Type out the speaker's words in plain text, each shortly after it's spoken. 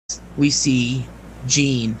we see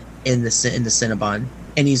Gene in the Cinnabon,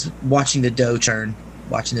 and he's watching the dough turn,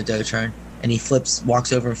 and he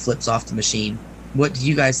walks over and flips off the machine. What do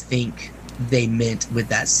you guys think they meant with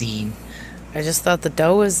that scene? I just thought the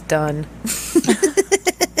dough was done. Is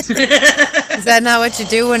that not what you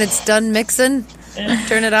do when it's done mixing?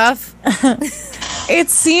 Turn it off? It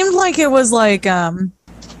seemed like it was like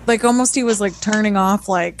almost he was like turning off,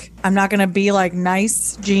 like, I'm not gonna be like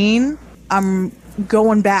nice, Gene. I'm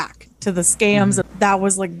going back to the scams. Mm-hmm. That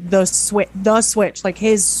was like the switch, like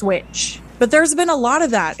his switch. But there's been a lot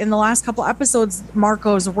of that in the last couple episodes.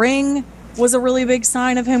 Marco's ring was a really big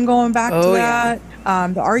sign of him going back to that. Yeah.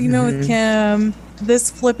 The argument with Kim,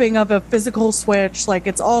 this flipping of a physical switch, like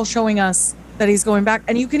it's all showing us that he's going back.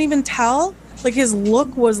 And you can even tell, like, his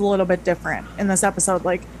look was a little bit different in this episode.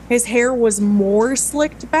 Like, his hair was more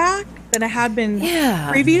slicked back than it had been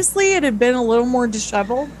previously. It had been a little more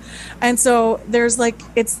disheveled. And so there's like,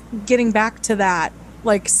 it's getting back to that,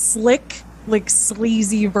 like, slick, like,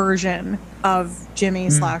 sleazy version of Jimmy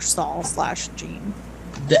 / Saul / Gene.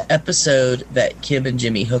 The episode that Kim and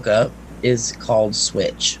Jimmy hook up is called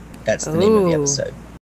Switch. That's the name of the episode.